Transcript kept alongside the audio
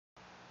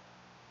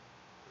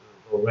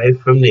Go right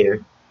from there.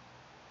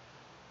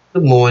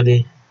 Good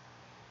morning,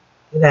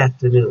 good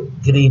afternoon,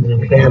 good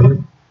evening,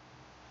 family.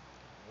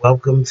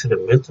 Welcome to the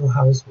Mental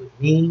House with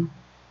me,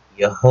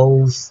 your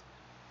host,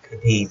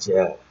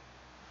 Khadijah.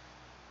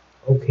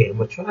 Okay, I'm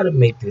gonna try to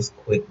make this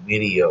quick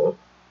video.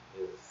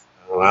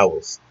 I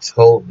was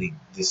totally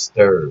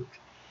disturbed,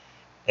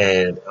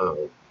 and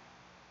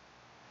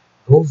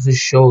goes to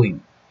show you,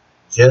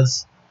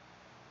 just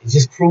it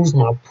just proves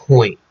my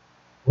point.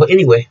 Well,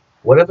 anyway,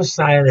 whatever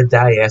side of the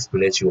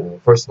diaspora that you're on,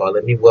 first of all,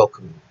 let me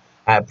welcome you.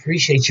 I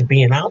appreciate you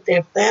being out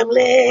there,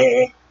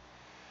 family.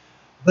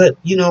 But,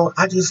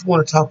 I just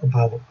want to talk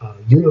about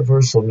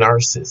universal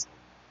narcissism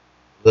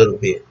a little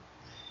bit.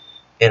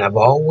 And I've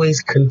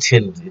always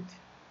contended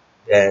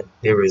that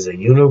there is a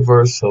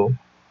universal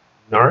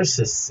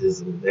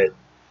narcissism that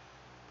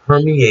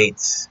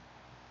permeates,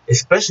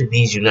 especially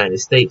these United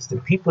States. The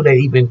people that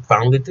even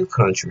founded the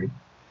country,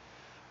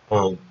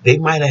 they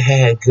might have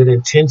had good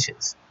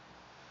intentions,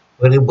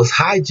 but it was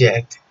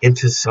hijacked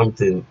into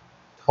something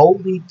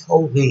totally,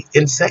 totally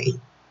insane.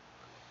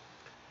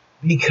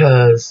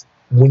 Because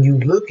when you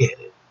look at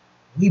it,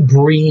 we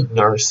breed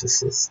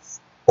narcissists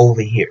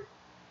over here.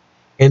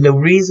 And the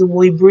reason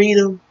we breed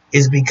them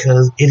is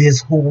because it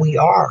is who we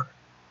are.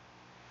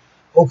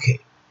 Okay,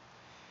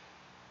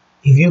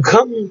 if you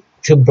come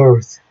to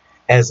birth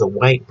as a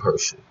white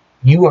person,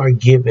 you are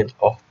given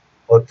a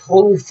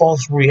total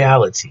false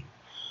reality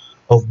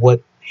of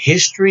what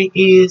history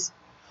is,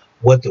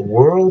 what the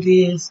world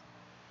is,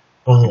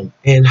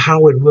 and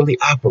how it really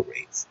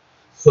operates.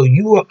 So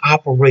you are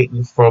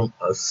operating from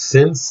a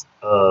sense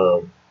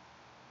of,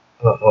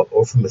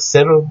 or from a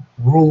set of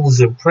rules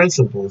and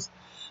principles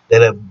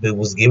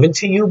was given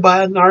to you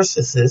by a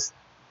narcissist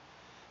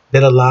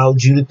that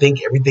allowed you to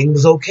think everything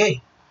was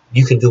okay.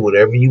 You can do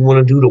whatever you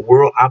want to do. The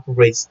world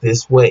operates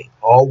this way,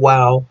 all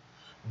while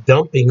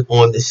dumping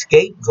on the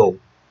scapegoat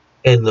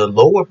and the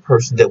lower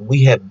person that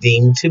we have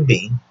deemed to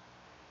be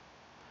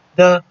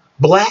the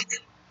black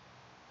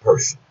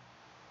person.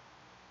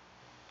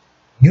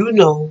 You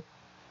know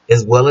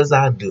as well as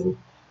I do,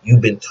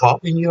 you've been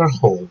taught in your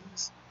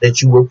homes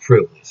that you were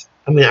privileged.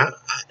 I mean,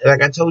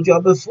 like I told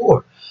y'all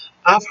before,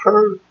 I've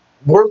heard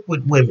work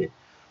with women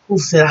who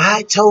said,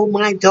 I told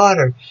my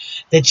daughter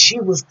that she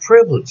was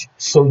privileged.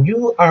 So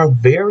you are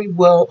very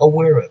well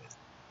aware of it.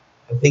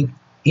 I think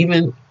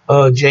even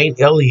Jane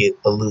Elliott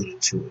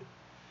alluded to it.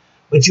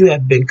 But you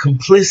have been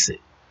complicit.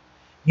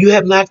 You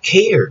have not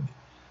cared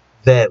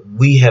that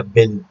we have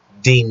been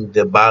deemed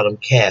the bottom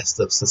caste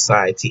of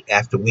society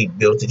after we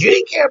built it. You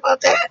didn't care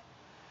about that.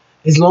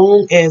 As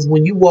long as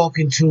when you walk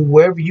into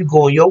wherever you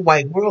go, your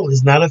white world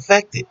is not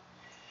affected.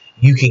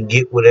 You can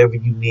get whatever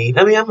you need.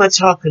 I mean, I'm not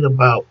talking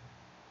about,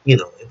 if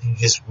you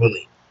just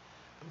really,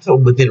 I'm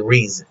talking within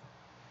reason.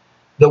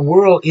 The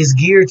world is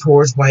geared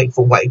towards white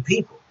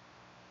people.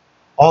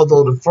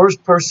 Although the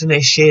first person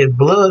that shed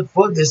blood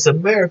for this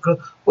America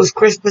was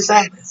Crispus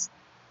Attucks.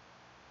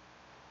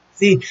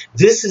 See,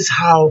 this is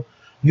how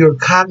your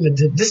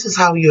cognitive, this is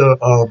how your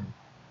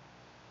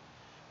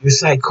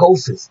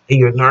psychosis and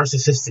your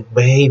narcissistic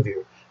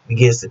behavior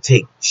begins to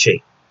take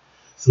shape.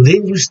 So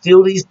then you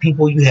steal these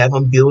people, you have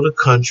them build a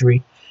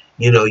country,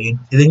 you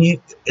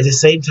at the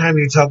same time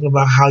you're talking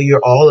about how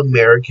you're all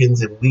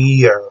Americans and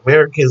we are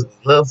Americans,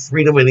 we love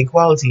freedom and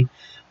equality,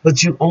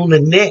 but you own the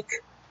neck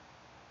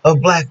of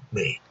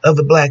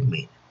the black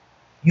man.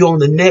 You own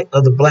the neck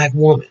of the black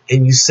woman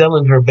and you're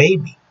selling her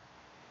baby.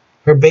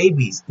 Her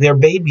babies, their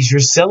babies,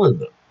 you're selling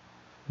them.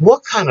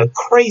 What kind of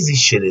crazy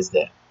shit is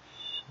that?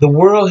 The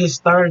world has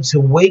started to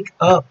wake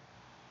up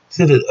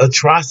to the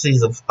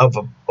atrocities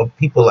of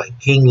people like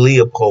King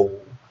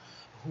Leopold,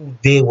 who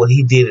did what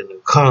he did in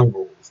the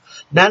Congos.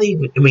 Not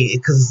even,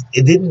 because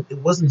it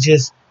wasn't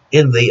just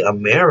in the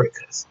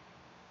Americas.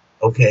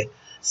 Okay,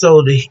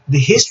 so the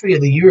history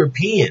of the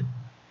European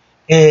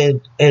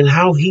and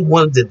how he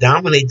wanted to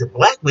dominate the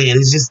black man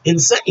is just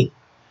insane.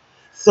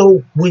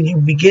 So when you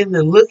begin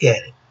to look at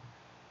it,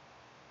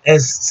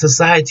 as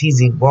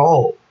societies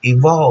evolve,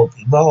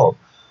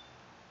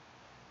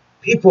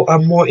 people are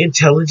more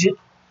intelligent.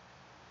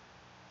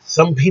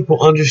 Some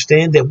people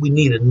understand that we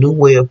need a new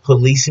way of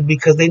policing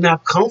because they're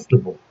not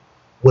comfortable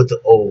with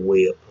the old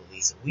way of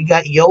policing. We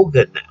got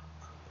yoga now.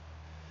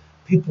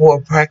 People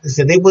are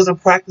practicing. They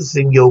wasn't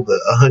practicing yoga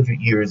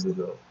 100 years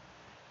ago.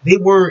 They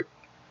weren't.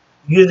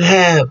 You didn't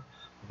have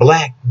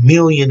black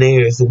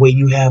millionaires the way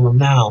you have them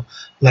now,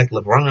 like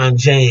LeBron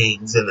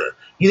James, and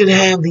you didn't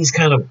have these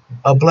kind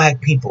of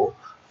black people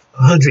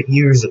 100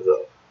 years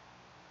ago.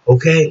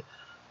 Okay,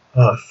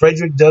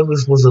 Frederick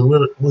Douglass was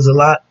a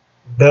lot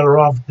better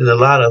off than a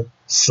lot of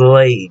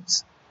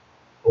slaves.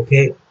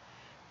 Okay,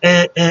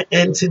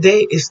 and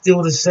today it's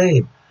still the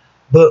same.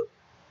 But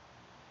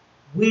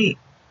we,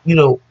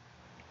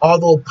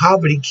 although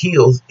poverty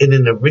kills, and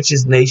in the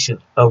richest nation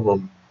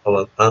in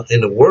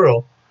the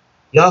world,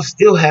 y'all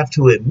still have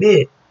to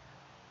admit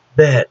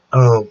that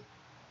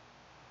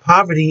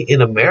poverty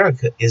in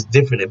America is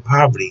different than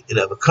poverty in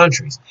other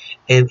countries.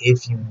 And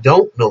if you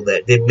don't know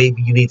that, then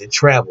maybe you need to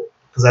travel,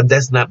 because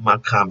that's not my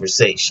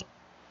conversation.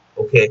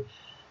 Okay,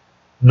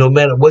 No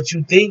matter what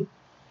you think,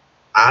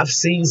 I've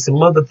seen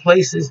some other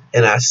places,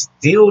 and I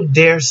still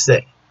dare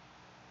say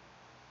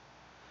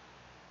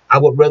I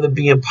would rather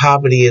be in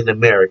poverty in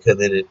America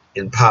than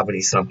in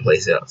poverty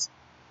someplace else,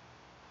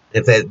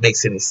 if that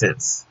makes any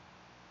sense.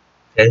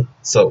 Okay?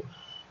 So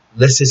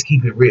let's just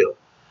keep it real.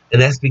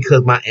 And that's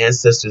because my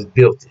ancestors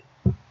built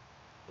it.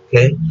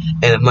 Okay?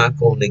 And I'm not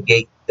going to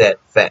negate that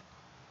fact.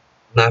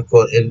 Not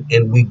going,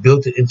 and we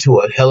built it into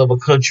a hell of a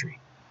country.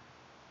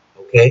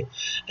 Okay?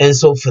 And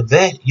so for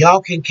that,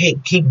 y'all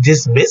can't keep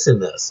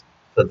dismissing us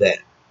for that.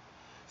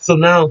 So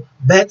now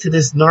back to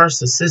this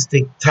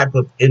narcissistic type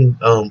of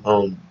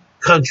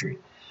country.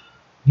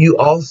 You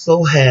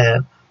also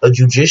have a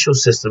judicial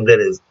system that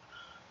is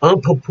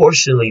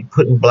unproportionately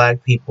putting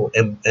black people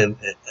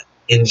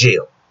in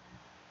jail.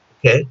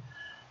 Okay?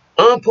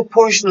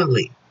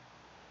 Unproportionately.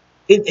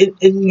 And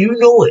you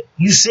know it.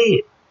 You see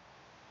it.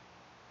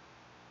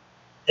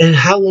 And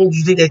how long do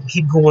you think that can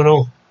keep going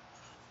on?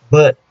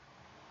 But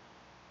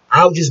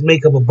I'll just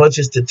make up a bunch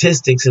of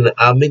statistics, and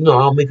I'll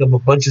make up a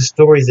bunch of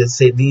stories that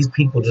say these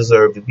people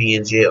deserve to be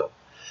in jail.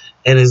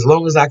 And as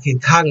long as I can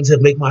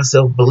cognitively make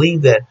myself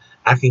believe that,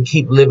 I can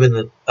keep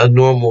living a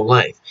normal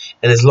life.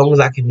 And as long as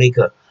I can make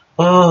a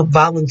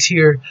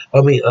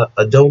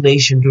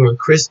donation during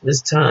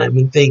Christmas time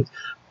and think,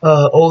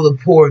 oh, the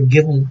poor, and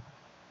give them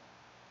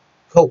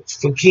coats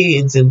for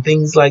kids and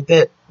things like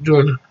that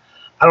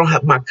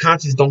my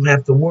conscience don't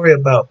have to worry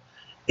about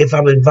if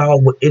I'm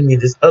involved with any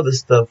of this other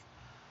stuff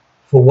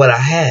for what I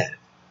have.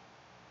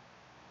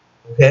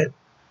 Okay?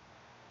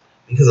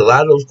 Because a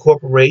lot of those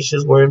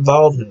corporations were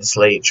involved in the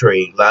slave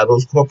trade. A lot of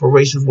those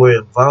corporations were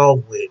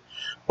involved with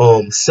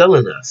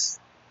selling us.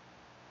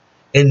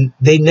 And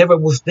they never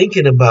was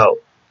thinking about,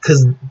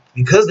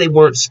 because they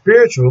weren't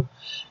spiritual,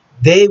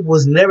 they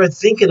was never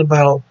thinking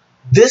about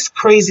this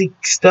crazy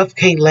stuff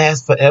can't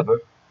last forever.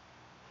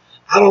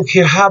 I don't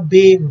care how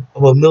big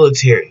of a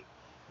military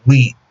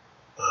we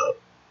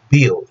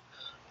build.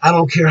 I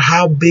don't care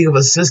how big of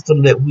a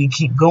system that we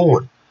keep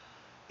going.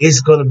 It's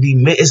going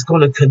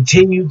to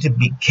continue to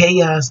be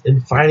chaos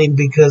and fighting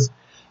because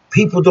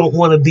people don't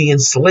want to be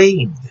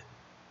enslaved.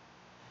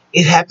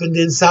 It happened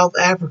in South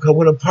Africa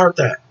with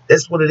apartheid.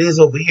 That's what it is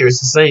over here.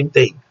 It's the same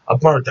thing,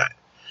 apartheid.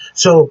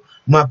 So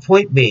my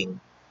point being,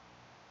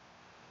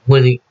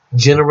 when the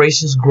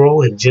generations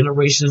grow and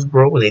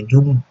they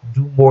do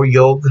more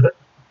yoga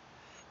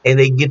and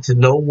they get to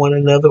know one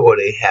another, or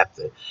they have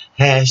to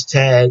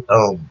hashtag,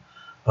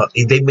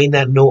 they may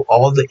not know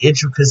all the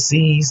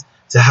intricacies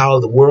to how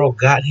the world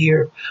got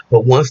here,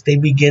 but once they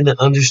begin to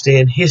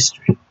understand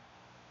history,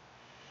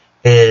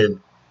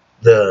 and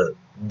the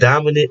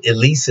dominant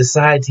elite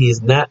society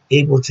is not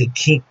able to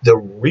keep the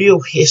real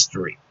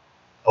history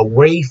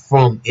away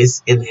from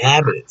its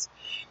inhabitants,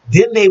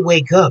 then they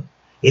wake up,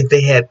 if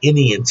they have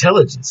any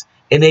intelligence,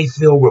 and they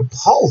feel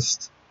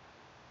repulsed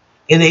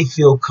and they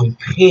feel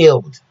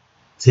compelled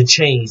to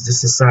change the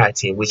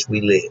society in which we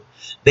live.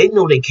 They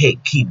know they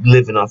can't keep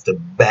living off the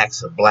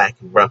backs of black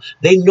and brown.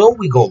 They know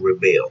we're going to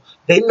rebel.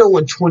 They know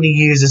in 20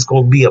 years it's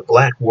going to be a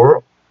black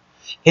world.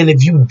 And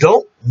if you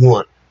don't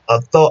want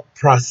a thought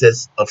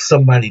process of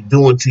somebody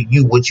doing to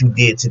you what you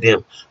did to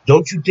them,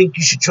 don't you think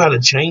you should try to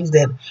change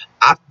that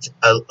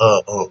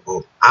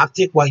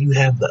optic while you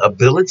have the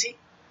ability?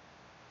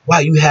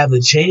 While you have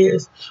the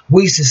chance?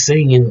 We used to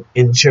sing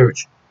in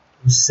church.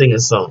 We used to sing a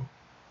song.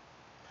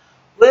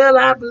 Well,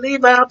 I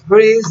believe I'll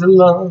praise the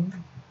Lord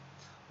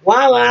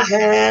while I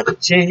have a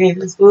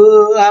chance.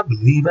 Oh, I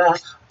believe I'll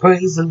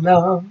praise the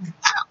Lord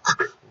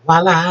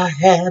while I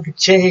have a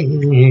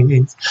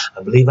chance.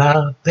 I believe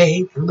I'll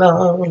praise the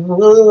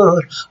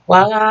Lord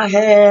while I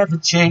have a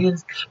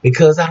chance,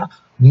 because I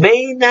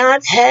may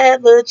not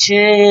have a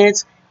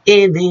chance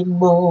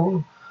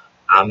anymore.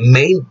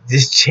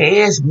 This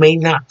chance may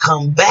not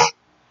come back.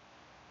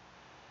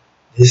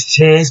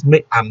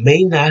 I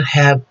may not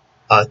have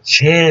a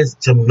chance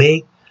to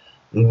make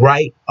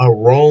right or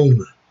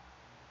wrong.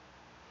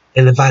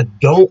 And if I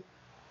don't,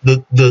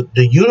 the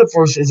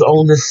universe is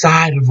on the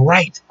side of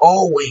right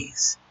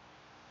always,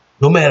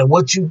 no matter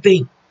what you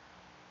think.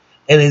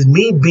 And as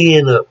me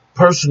being a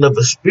person of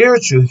a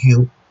spiritual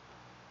hue,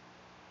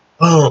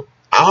 I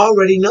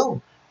already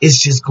know it's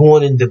just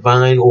going in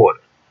divine order.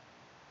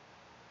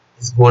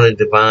 It's going in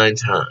divine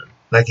time,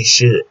 like it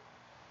should.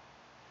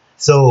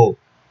 So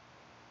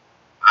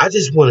I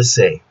just want to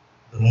say,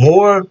 the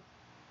more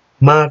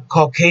my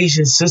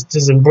Caucasian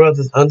sisters and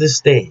brothers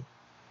understand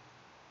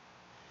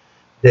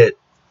that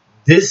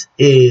this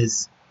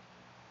is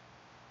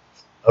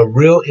a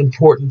real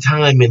important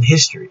time in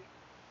history.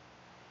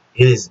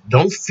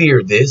 Don't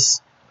fear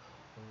this.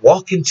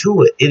 Walk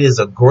into it. It is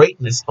a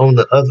greatness on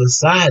the other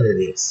side of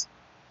this.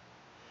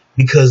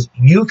 Because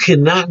you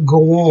cannot go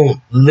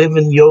on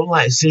living your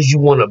life since you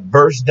want to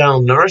burst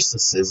down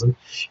narcissism.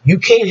 You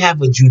can't have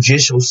a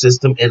judicial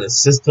system and a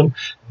system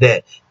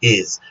that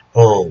is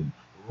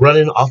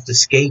running off the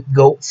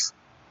scapegoats,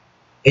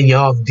 and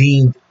y'all have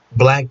deemed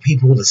black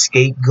people the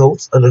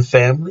scapegoats of the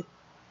family,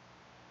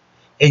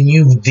 and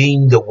you've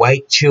deemed the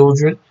white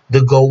children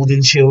the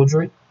golden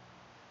children.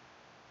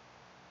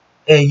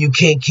 And you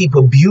can't keep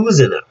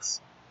abusing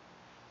us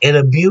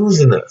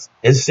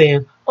and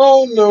saying,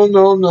 oh, no,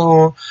 no,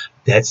 no,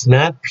 that's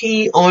not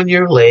pee on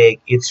your leg,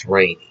 it's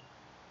raining.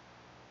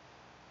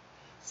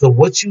 So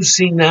what you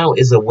see now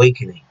is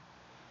awakening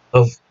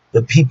of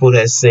the people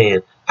that's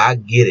saying, I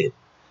get it.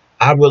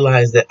 I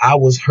realized that I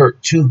was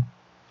hurt too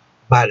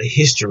by the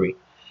history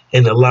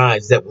and the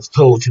lies that was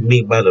told to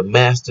me by the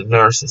master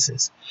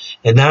narcissist.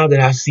 And now that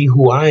I see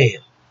who I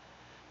am,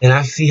 and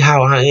I see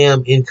how I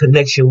am in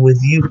connection with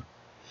you,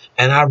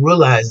 and I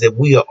realize that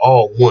we are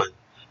all one.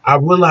 I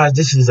realize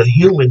this is a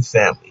human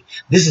family.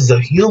 This is a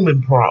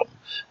human problem.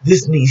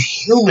 This needs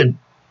human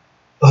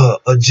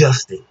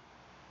adjusting.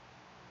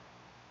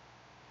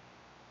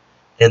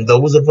 And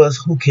those of us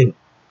who can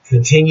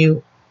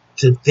continue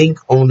to think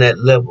on that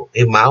level,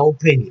 in my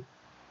opinion,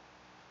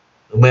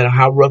 no matter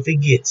how rough it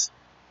gets,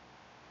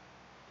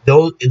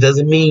 though it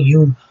doesn't mean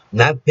you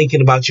not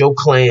thinking about your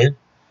clan,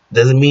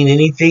 doesn't mean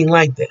anything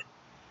like that.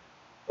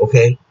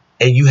 Okay?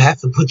 And you have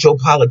to put your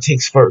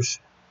politics first.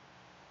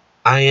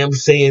 I am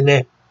saying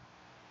that.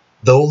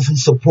 Those who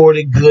support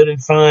it, good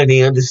and fine,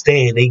 they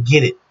understand, they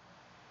get it.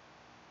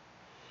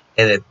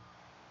 And if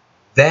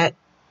that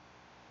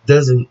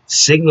doesn't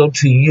signal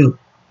to you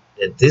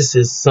that this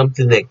is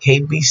something that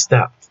can't be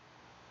stopped,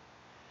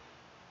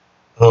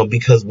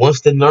 because once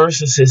the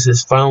narcissist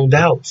is found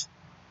out,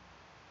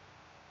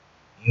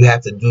 you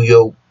have to do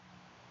your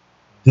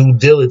due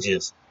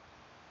diligence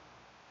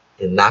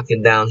in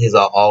knocking down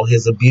all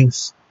his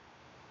abuse.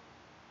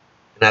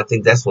 And I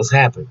think that's what's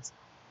happened.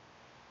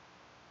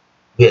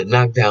 We had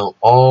knocked down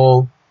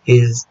all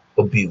his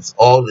abuse,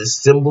 all the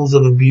symbols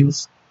of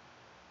abuse,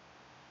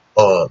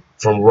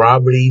 from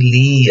Robert E.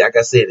 Lee, like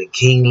I said, and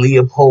King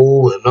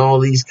Leopold, and all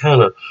these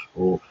kind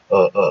of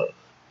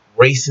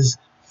racist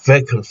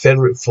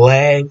Confederate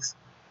flags,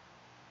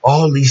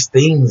 all these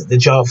things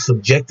that y'all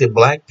subjected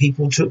black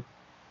people to,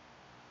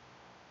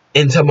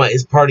 and talking about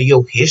it's part of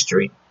your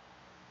history.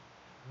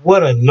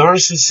 What a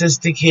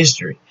narcissistic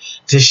history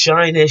to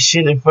shine that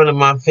shit in front of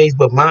my face,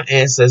 but my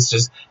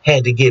ancestors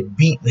had to get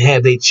beat and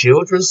have their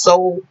children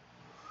sold.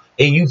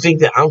 And you think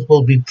that I'm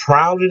supposed to be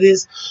proud of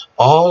this?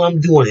 All I'm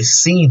doing is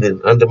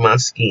seething under my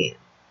skin.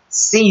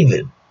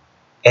 Seething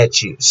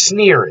at you.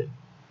 Sneering.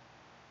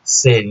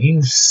 Saying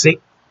you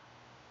sick.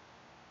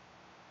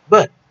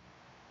 But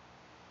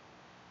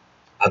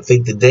I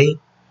think today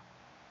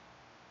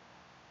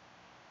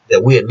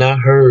that we had not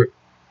heard,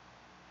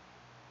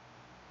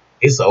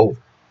 it's over.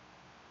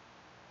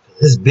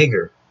 It's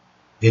bigger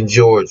than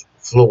George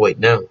Floyd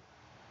now.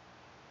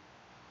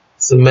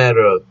 It's a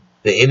matter of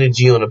the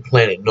energy on the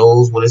planet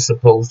knows what it's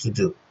supposed to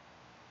do.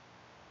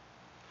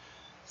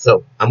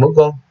 So I'm going to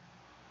go.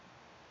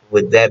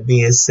 With that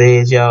being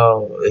said,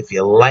 y'all, if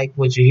you like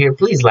what you hear,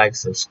 please like,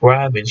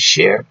 subscribe, and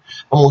share.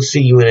 I'm going to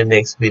see you in the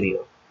next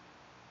video.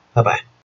 Bye-bye.